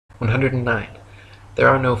109. There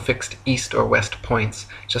are no fixed east or west points,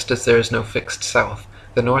 just as there is no fixed south.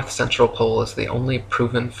 The north central pole is the only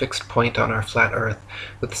proven fixed point on our flat Earth,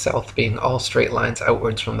 with south being all straight lines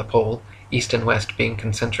outwards from the pole, east and west being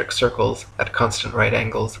concentric circles at constant right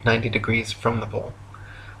angles 90 degrees from the pole.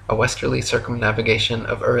 A westerly circumnavigation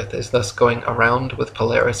of Earth is thus going around with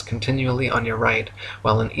Polaris continually on your right,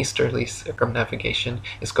 while an easterly circumnavigation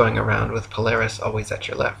is going around with Polaris always at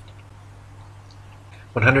your left.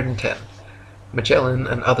 110. Magellan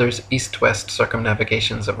and others' east-west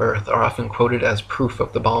circumnavigations of Earth are often quoted as proof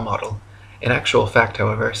of the ball model. In actual fact,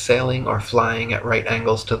 however, sailing or flying at right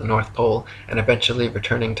angles to the North Pole and eventually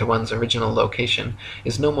returning to one's original location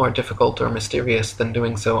is no more difficult or mysterious than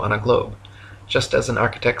doing so on a globe. Just as an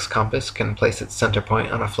architect's compass can place its center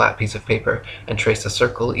point on a flat piece of paper and trace a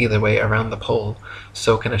circle either way around the pole,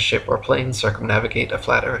 so can a ship or plane circumnavigate a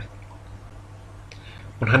flat Earth.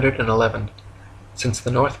 111. Since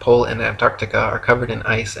the North Pole and Antarctica are covered in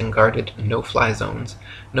ice and guarded no-fly zones,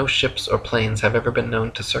 no ships or planes have ever been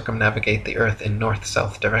known to circumnavigate the Earth in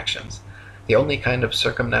north-south directions. The only kind of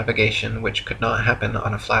circumnavigation which could not happen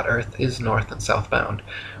on a flat Earth is north and southbound,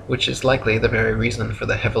 which is likely the very reason for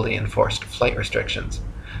the heavily enforced flight restrictions.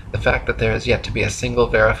 The fact that there is yet to be a single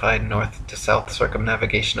verified north-to-south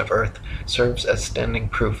circumnavigation of Earth serves as standing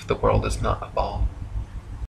proof the world is not a ball.